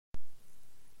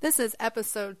This is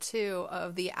episode 2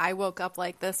 of the I Woke Up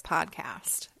Like This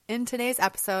podcast. In today's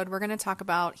episode, we're going to talk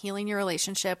about healing your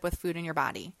relationship with food in your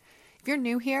body. If you're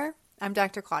new here, I'm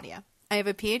Dr. Claudia. I have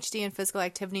a PhD in physical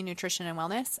activity, nutrition, and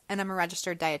wellness, and I'm a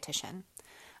registered dietitian.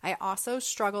 I also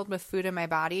struggled with food in my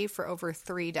body for over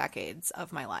 3 decades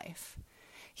of my life.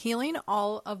 Healing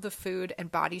all of the food and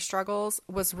body struggles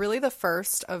was really the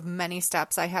first of many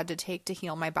steps I had to take to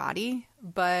heal my body,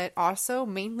 but also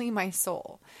mainly my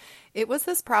soul. It was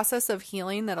this process of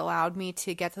healing that allowed me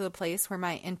to get to the place where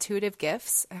my intuitive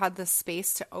gifts had the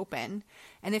space to open.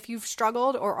 And if you've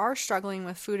struggled or are struggling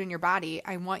with food in your body,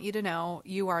 I want you to know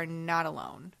you are not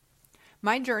alone.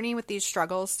 My journey with these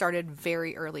struggles started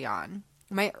very early on.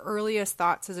 My earliest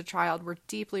thoughts as a child were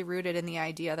deeply rooted in the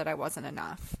idea that I wasn't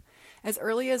enough. As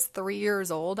early as 3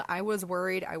 years old, I was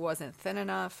worried I wasn't thin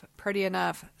enough, pretty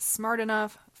enough, smart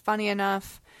enough, funny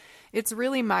enough. It's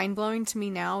really mind-blowing to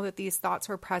me now that these thoughts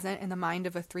were present in the mind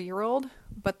of a 3-year-old,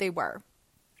 but they were.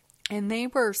 And they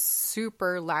were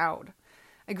super loud.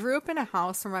 I grew up in a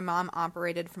house where my mom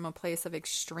operated from a place of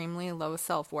extremely low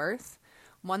self-worth,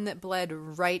 one that bled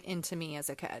right into me as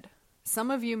a kid. Some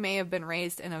of you may have been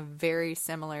raised in a very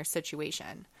similar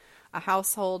situation. A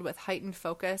household with heightened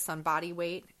focus on body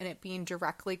weight and it being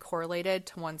directly correlated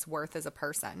to one's worth as a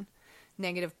person.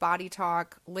 Negative body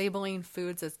talk, labeling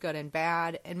foods as good and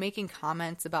bad, and making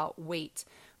comments about weight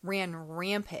ran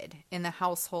rampant in the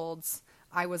households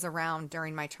I was around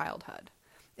during my childhood.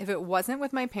 If it wasn't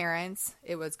with my parents,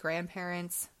 it was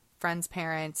grandparents, friends'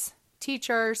 parents,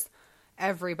 teachers.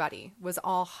 Everybody was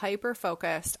all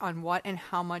hyper-focused on what and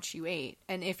how much you ate.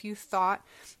 And if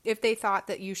they thought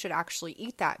that you should actually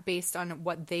eat that based on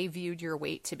what they viewed your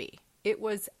weight to be, it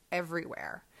was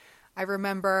everywhere. I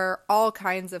remember all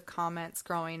kinds of comments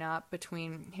growing up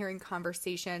hearing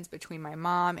conversations between my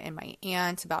mom and my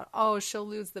aunt about, oh, she'll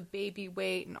lose the baby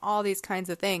weight and all these kinds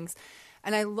of things.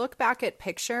 And I look back at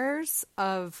pictures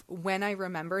of when I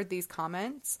remembered these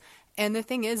comments. And the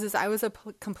thing is I was a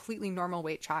completely normal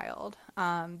weight child.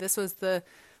 This was the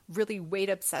really weight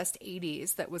obsessed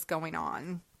 80s that was going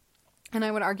on. And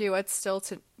I would argue it's still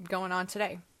going on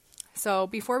today. So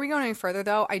before we go any further,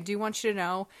 though, I do want you to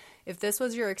know if this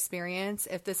was your experience,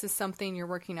 if this is something you're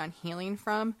working on healing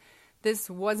from, this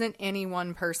wasn't any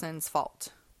one person's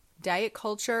fault. Diet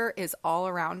culture is all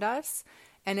around us,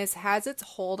 and it has its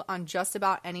hold on just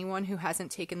about anyone who hasn't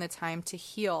taken the time to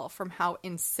heal from how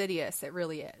insidious it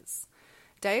really is.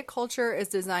 Diet culture is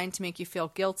designed to make you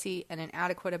feel guilty and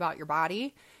inadequate about your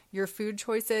body, your food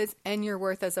choices, and your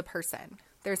worth as a person.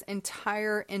 There's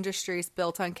entire industries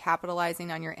built on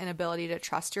capitalizing on your inability to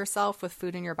trust yourself with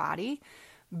food in your body.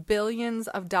 Billions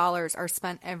of dollars are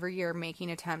spent every year making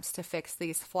attempts to fix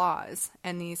these flaws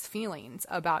and these feelings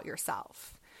about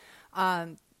yourself.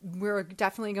 We're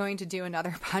definitely going to do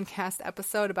another podcast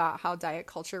episode about how diet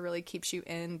culture really keeps you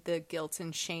in the guilt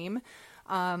and shame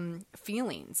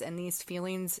feelings, and these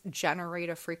feelings generate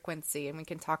a frequency, and we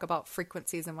can talk about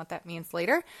frequencies and what that means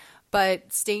later.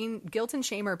 But guilt and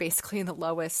shame are basically the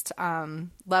lowest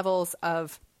levels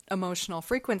of emotional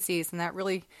frequencies, and that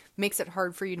really makes it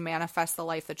hard for you to manifest the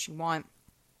life that you want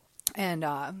and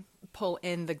pull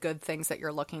in the good things that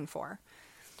you're looking for.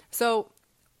 So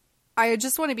I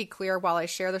just want to be clear while I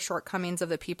share the shortcomings of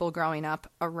the people growing up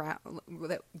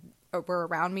that were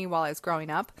around me while I was growing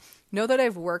up. Know that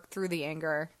I've worked through the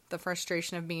anger, the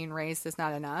frustration of being raised is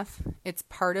not enough. It's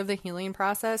part of the healing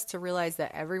process to realize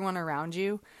that everyone around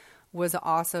you was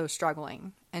also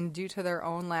struggling. And due to their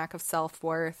own lack of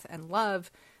self-worth and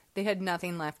love, they had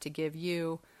nothing left to give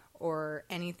you or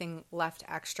anything left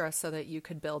extra so that you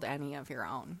could build any of your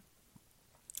own.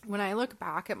 When I look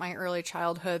back at my early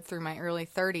childhood through my early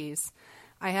 30s,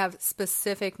 I have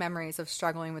specific memories of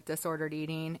struggling with disordered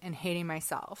eating and hating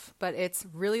myself, but it's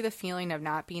really the feeling of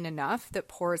not being enough that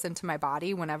pours into my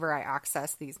body whenever I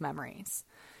access these memories.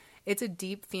 It's a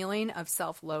deep feeling of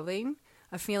self-loathing,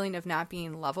 a feeling of not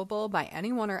being lovable by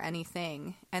anyone or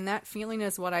anything, and that feeling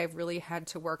is what I've really had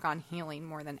to work on healing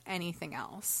more than anything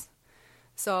else.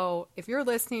 So if you're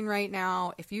listening right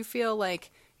now, if you feel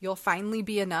like you'll finally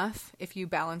be enough if you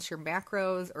balance your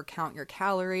macros or count your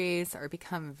calories or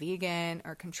become vegan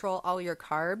or control all your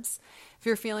carbs, if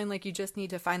you're feeling like you just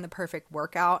need to find the perfect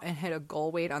workout and hit a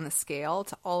goal weight on the scale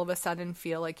to all of a sudden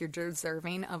feel like you're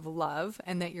deserving of love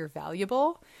and that you're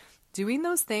valuable, doing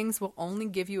those things will only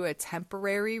give you a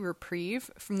temporary reprieve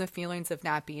from the feelings of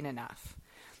not being enough.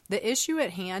 The issue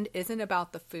at hand isn't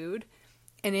about the food,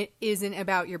 and it isn't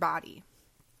about your body.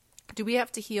 Do we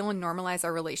have to heal and normalize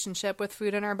our relationship with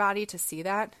food in our body to see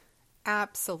that?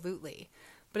 Absolutely.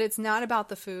 But it's not about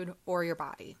the food or your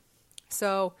body.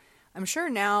 So I'm sure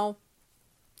now,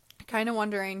 kind of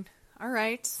wondering, all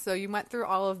right, so you went through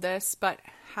all of this, but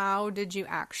how did you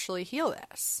actually heal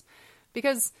this?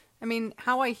 Because, I mean,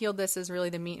 how I healed this is really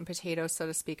the meat and potatoes, so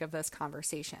to speak, of this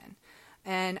conversation.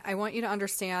 And I want you to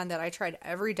understand that I tried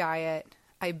every diet,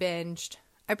 I binged,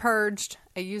 I purged,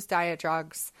 I used diet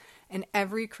drugs, and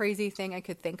every crazy thing I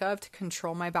could think of to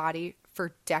control my body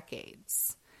for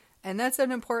decades. And that's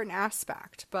an important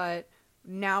aspect, but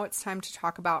now it's time to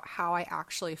talk about how I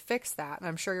actually fixed that. And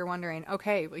I'm sure you're wondering,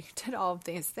 okay, well, you did all of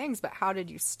these things, but how did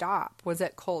you stop? Was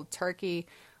it cold turkey?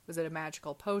 Was it a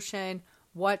magical potion?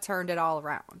 What turned it all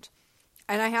around?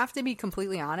 And I have to be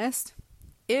completely honest,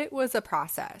 it was a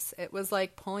process. It was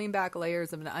like pulling back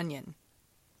layers of an onion.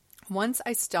 Once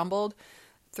I stumbled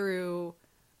through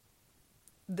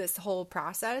this whole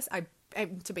process,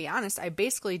 to be honest, I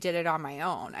basically did it on my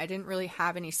own. I didn't really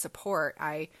have any support.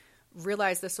 I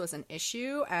realized this was an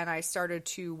issue and I started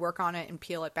to work on it and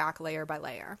peel it back layer by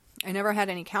layer. I never had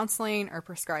any counseling or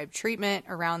prescribed treatment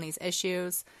around these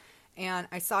issues, and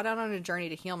I sought out on a journey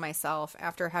to heal myself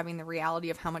after having the reality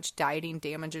of how much dieting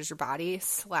damages your body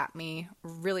slap me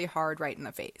really hard right in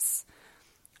the face.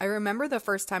 I remember the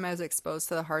first time I was exposed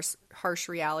to the harsh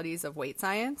realities of weight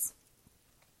science.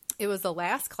 It was the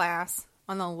last class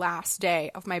on the last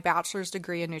day of my bachelor's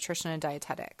degree in nutrition and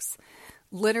dietetics.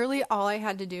 Literally all I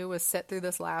had to do was sit through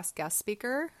this last guest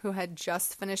speaker who had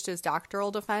just finished his doctoral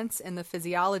defense in the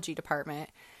physiology department,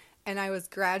 and I was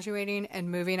graduating and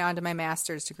moving on to my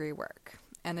master's degree work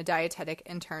and the dietetic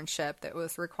internship that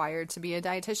was required to be a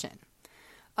dietitian.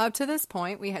 Up to this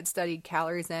point, we had studied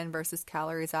calories in versus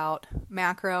calories out,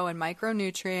 macro and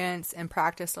micronutrients, and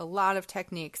practiced a lot of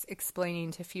techniques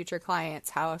explaining to future clients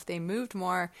how if they moved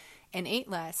more and ate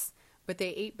less, but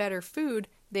they ate better food,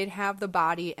 they'd have the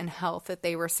body and health that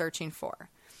they were searching for.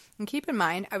 And keep in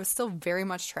mind, I was still very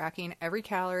much tracking every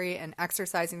calorie and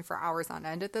exercising for hours on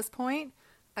end at this point.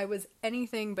 I was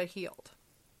anything but healed.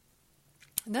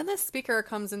 And then this speaker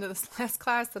comes into this last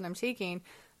class that I'm taking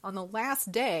on the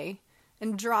last day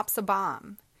and drops a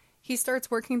bomb. He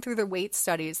starts working through the weight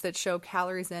studies that show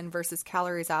calories in versus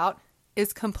calories out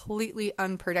is completely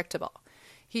unpredictable.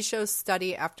 He shows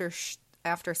study after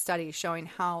study showing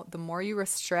how the more you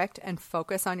restrict and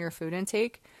focus on your food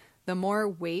intake, the more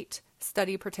weight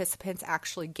study participants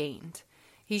actually gained.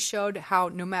 He showed how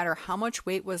no matter how much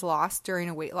weight was lost during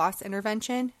a weight loss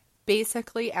intervention,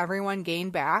 basically everyone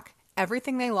gained back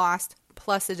everything they lost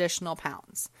plus additional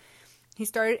pounds. He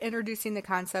started introducing the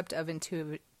concept of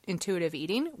intuitive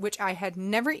eating, which I had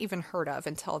never even heard of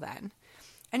until then.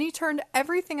 And he turned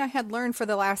everything I had learned for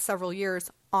the last several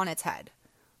years on its head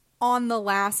on the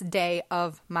last day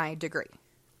of my degree.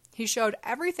 He showed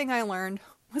everything I learned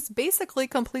was basically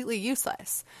completely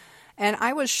useless, and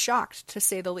I was shocked to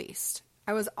say the least.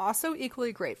 I was also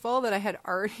equally grateful that I had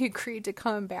already agreed to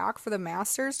come back for the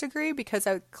master's degree because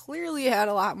I clearly had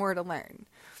a lot more to learn.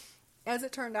 As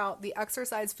it turned out, the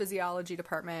exercise physiology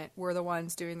department were the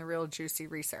ones doing the real juicy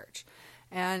research.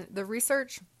 And the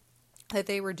research that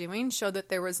they were doing showed that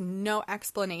there was no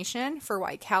explanation for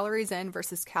why calories in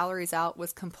versus calories out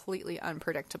was completely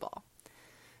unpredictable.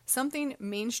 Something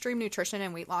mainstream nutrition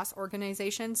and weight loss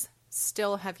organizations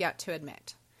still have yet to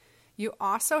admit. You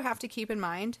also have to keep in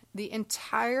mind the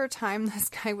entire time this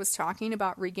guy was talking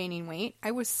about regaining weight, I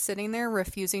was sitting there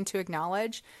refusing to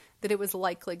acknowledge that it was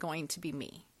likely going to be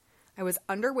me. I was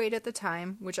underweight at the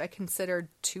time, which I considered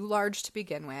too large to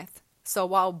begin with. So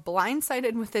while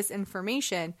blindsided with this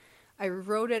information, I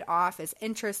wrote it off as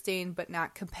interesting but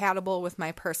not compatible with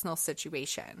my personal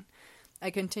situation.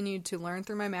 I continued to learn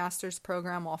through my master's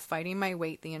program while fighting my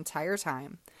weight the entire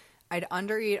time. I'd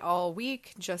undereat all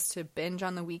week just to binge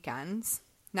on the weekends,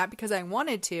 not because I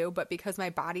wanted to, but because my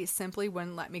body simply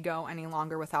wouldn't let me go any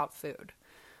longer without food.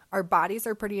 Our bodies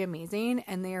are pretty amazing,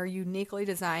 and they are uniquely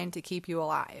designed to keep you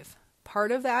alive.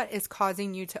 Part of that is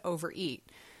causing you to overeat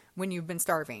when you've been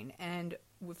starving, and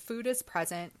when food is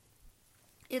present,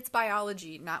 it's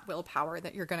biology, not willpower,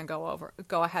 that you're going to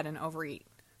go ahead and overeat.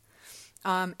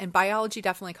 And biology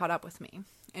definitely caught up with me.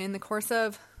 In the course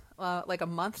of like a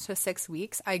month to 6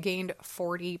 weeks, I gained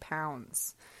 40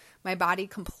 pounds. My body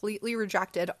completely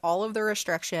rejected all of the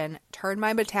restriction, turned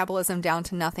my metabolism down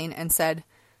to nothing, and said,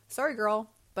 "Sorry, girl,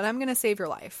 but I'm going to save your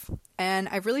life. And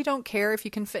I really don't care if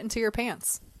you can fit into your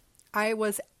pants." I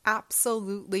was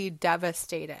absolutely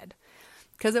devastated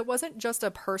because it wasn't just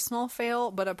a personal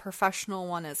fail, but a professional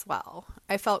one as well.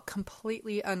 I felt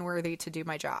completely unworthy to do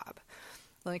my job.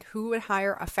 Like, who would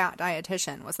hire a fat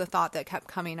dietitian was the thought that kept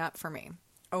coming up for me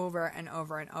over and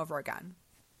over and over again.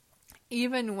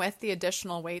 Even with the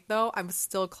additional weight, though, I was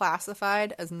still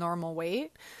classified as normal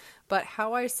weight, but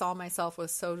how I saw myself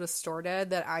was so distorted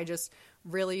that I just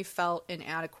really felt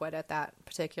inadequate at that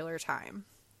particular time,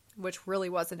 which really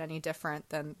wasn't any different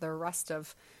than the rest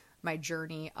of my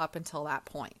journey up until that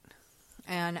point.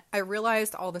 And I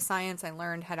realized all the science I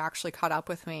learned had actually caught up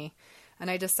with me, and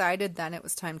I decided then it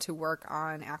was time to work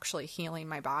on actually healing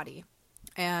my body.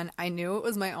 And I knew it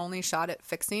was my only shot at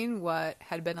fixing what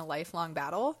had been a lifelong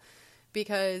battle,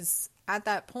 because at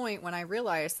that point when I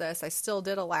realized this, I still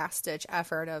did a last-ditch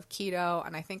effort of keto,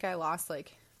 and I think I lost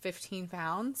like 15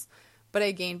 pounds, but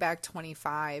I gained back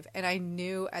 25. And I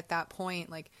knew at that point,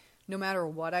 like, no matter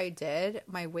what I did,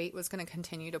 my weight was going to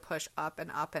continue to push up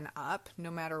and up and up,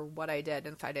 no matter what I did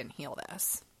if I didn't heal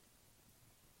this.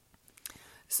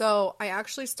 So I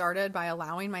actually started by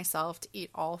allowing myself to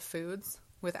eat all foods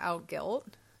without guilt.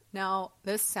 Now,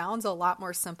 this sounds a lot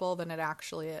more simple than it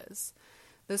actually is.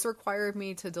 This required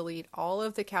me to delete all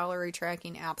of the calorie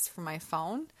tracking apps from my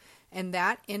phone, and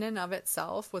that in and of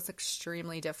itself was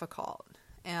extremely difficult.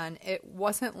 And it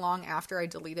wasn't long after I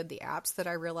deleted the apps that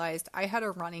I realized I had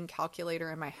a running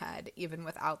calculator in my head, even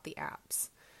without the apps.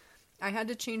 I had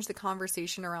to change the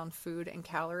conversation around food and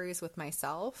calories with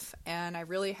myself, and I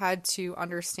really had to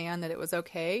understand that it was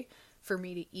okay for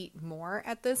me to eat more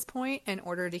at this point in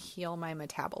order to heal my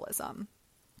metabolism.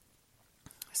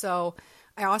 So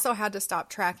I also had to stop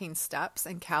tracking steps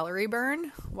and calorie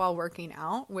burn while working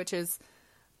out, which is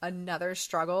another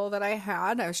struggle that I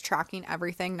had. I was tracking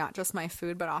everything, not just my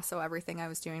food, but also everything I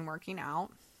was doing working out.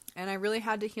 And I really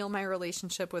had to heal my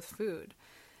relationship with food.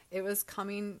 It was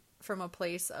coming from a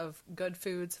place of good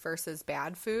foods versus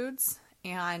bad foods.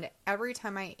 And every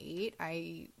time I ate,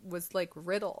 I was like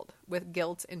riddled with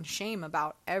guilt and shame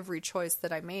about every choice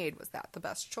that I made. Was that the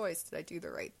best choice? Did I do the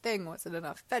right thing? Was it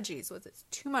enough veggies? Was it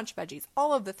too much veggies?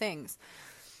 All of the things.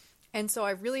 And so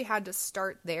I really had to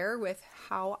start there with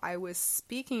how I was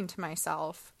speaking to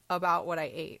myself about what I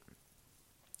ate.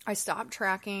 I stopped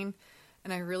tracking,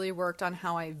 and I really worked on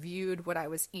how I viewed what I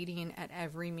was eating at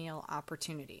every meal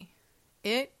opportunity.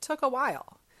 It took a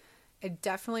while. It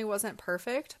definitely wasn't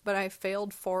perfect, but I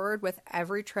failed forward with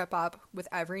every trip up, with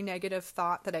every negative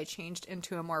thought that I changed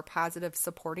into a more positive,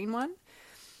 supporting one.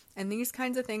 And these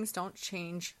kinds of things don't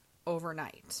change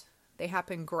overnight. They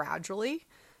happen gradually.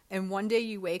 And one day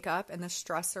you wake up and the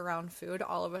stress around food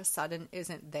all of a sudden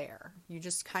isn't there. You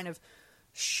just kind of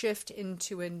shift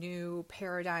into a new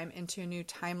paradigm, into a new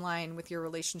timeline with your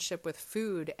relationship with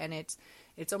food. And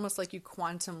it's almost like you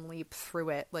quantum leap through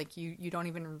it. Like you don't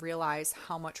even realize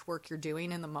how much work you're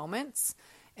doing in the moments.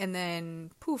 And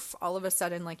then poof, all of a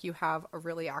sudden, like you have a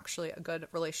really actually a good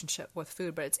relationship with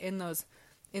food. But it's in those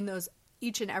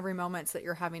each and every moments that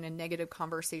you're having a negative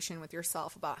conversation with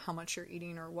yourself about how much you're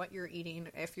eating or what you're eating,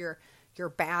 if you're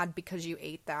bad because you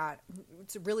ate that.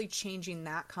 It's really changing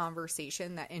that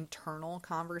conversation, that internal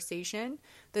conversation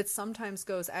that sometimes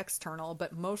goes external,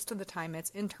 but most of the time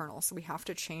it's internal. So we have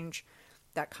to change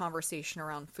that conversation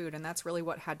around food, and that's really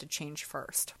what had to change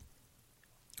first.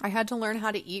 I had to learn how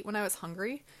to eat when I was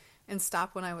hungry and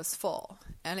stop when I was full.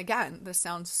 And again, this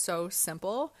sounds so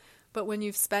simple, but when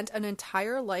you've spent an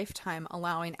entire lifetime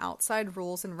allowing outside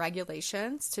rules and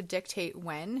regulations to dictate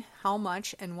when, how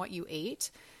much, and what you ate,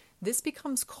 this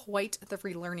becomes quite the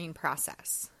relearning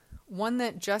process. One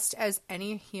that, just as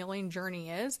any healing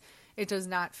journey is, it does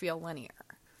not feel linear.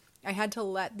 I had to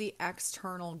let the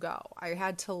external go. I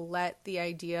had to let the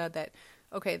idea that,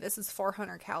 okay, this is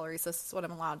 400 calories, this is what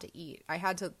I'm allowed to eat. I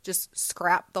had to just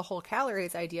scrap the whole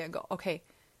calories idea and go, okay,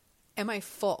 am I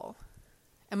full?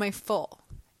 Am I full?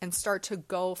 And start to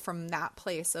go from that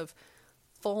place of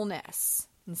fullness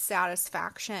and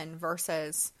satisfaction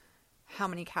versus how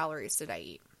many calories did I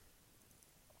eat?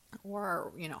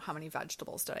 Or, how many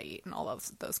vegetables did I eat? And all of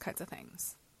those kinds of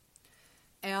things.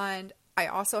 And I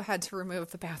also had to remove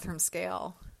the bathroom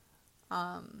scale.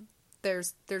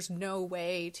 There's no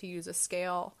way to use a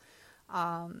scale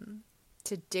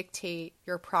to dictate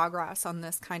your progress on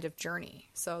this kind of journey.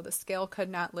 So the scale could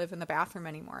not live in the bathroom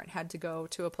anymore. It had to go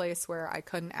to a place where I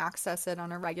couldn't access it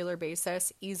on a regular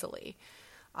basis easily.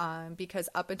 Because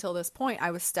up until this point,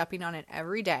 I was stepping on it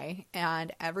every day,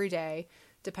 and every day,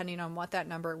 depending on what that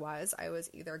number was, I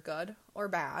was either good or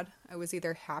bad. I was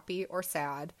either happy or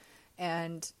sad.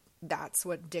 And that's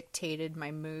what dictated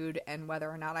my mood and whether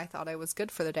or not I thought I was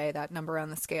good for the day, that number on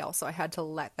the scale. So I had to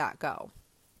let that go.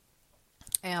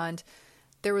 And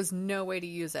there was no way to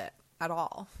use it at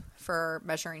all for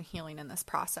measuring healing in this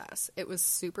process. It was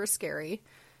super scary,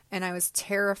 and I was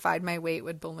terrified my weight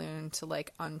would balloon to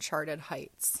like uncharted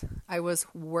heights. I was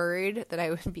worried that I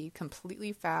would be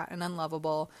completely fat and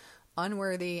unlovable,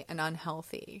 unworthy and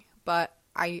unhealthy. But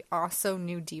I also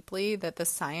knew deeply that the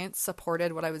science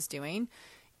supported what I was doing,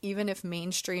 even if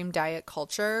mainstream diet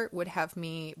culture would have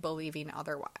me believing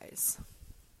otherwise.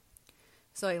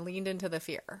 So I leaned into the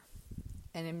fear.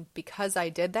 And because I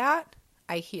did that,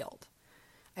 I healed.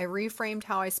 I reframed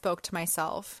how I spoke to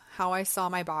myself, how I saw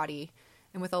my body,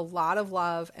 and with a lot of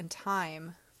love and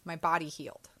time, my body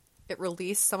healed. It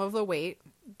released some of the weight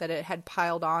that it had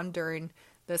piled on during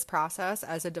this process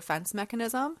as a defense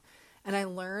mechanism, and I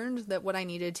learned that what I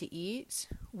needed to eat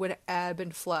would ebb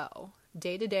and flow,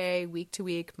 day to day, week to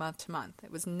week, month to month.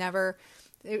 It was never,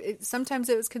 sometimes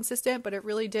it was consistent, but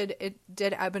it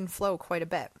did ebb and flow quite a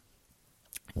bit,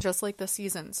 just like the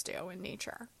seasons do in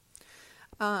nature.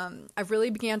 I really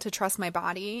began to trust my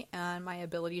body and my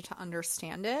ability to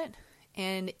understand it.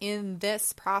 And in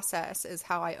this process is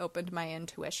how I opened my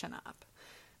intuition up.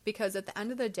 Because at the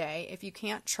end of the day, if you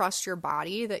can't trust your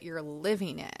body that you're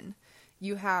living in,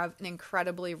 you have an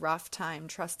incredibly rough time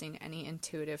trusting any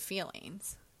intuitive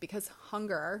feelings. Because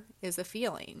hunger is a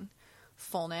feeling.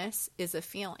 Fullness is a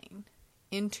feeling.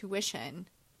 Intuition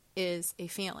is a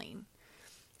feeling.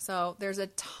 So there's a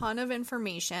ton of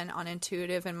information on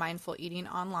intuitive and mindful eating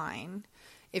online.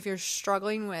 If you're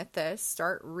struggling with this,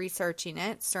 start researching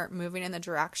it, start moving in the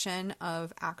direction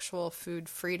of actual food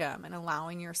freedom and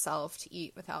allowing yourself to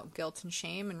eat without guilt and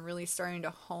shame and really starting to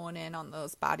hone in on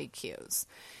those body cues.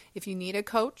 If you need a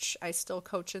coach, I still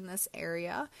coach in this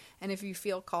area. And if you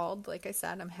feel called, like I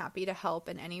said, I'm happy to help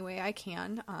in any way I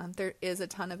can. There is a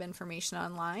ton of information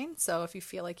online. So if you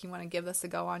feel like you want to give this a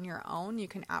go on your own, you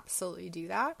can absolutely do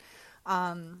that.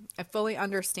 I fully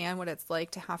understand what it's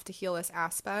like to have to heal this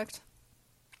aspect.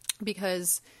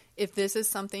 Because if this is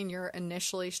something you're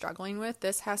initially struggling with,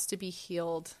 this has to be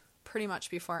healed pretty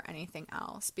much before anything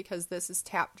else, because this is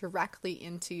tapped directly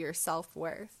into your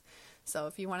self-worth. So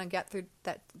if you want to get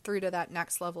through to that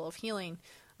next level of healing,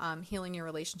 healing your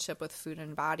relationship with food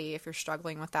and body, if you're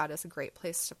struggling with that, is a great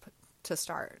place to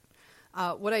start.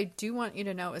 What I do want you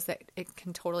to know is that it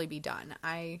can totally be done.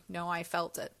 I know I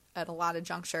felt it at a lot of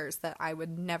junctures that I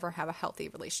would never have a healthy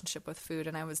relationship with food,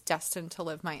 and I was destined to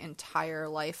live my entire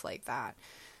life like that.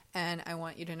 And I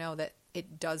want you to know that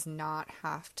it does not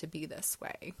have to be this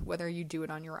way, whether you do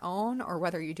it on your own or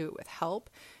whether you do it with help.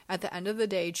 At the end of the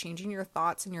day, changing your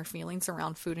thoughts and your feelings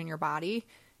around food in your body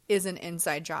is an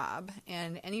inside job,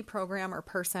 and any program or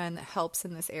person that helps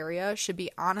in this area should be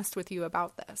honest with you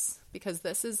about this, because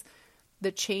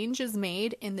the change is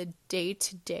made in the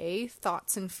day-to-day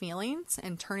thoughts and feelings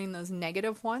and turning those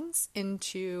negative ones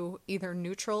into either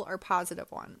neutral or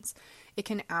positive ones. It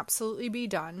can absolutely be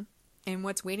done. And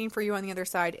what's waiting for you on the other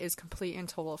side is complete and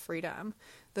total freedom.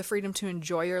 The freedom to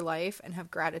enjoy your life and have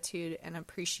gratitude and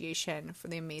appreciation for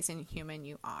the amazing human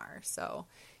you are. So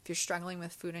if you're struggling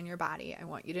with food in your body, I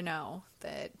want you to know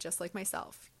that just like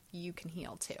myself, you can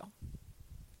heal too.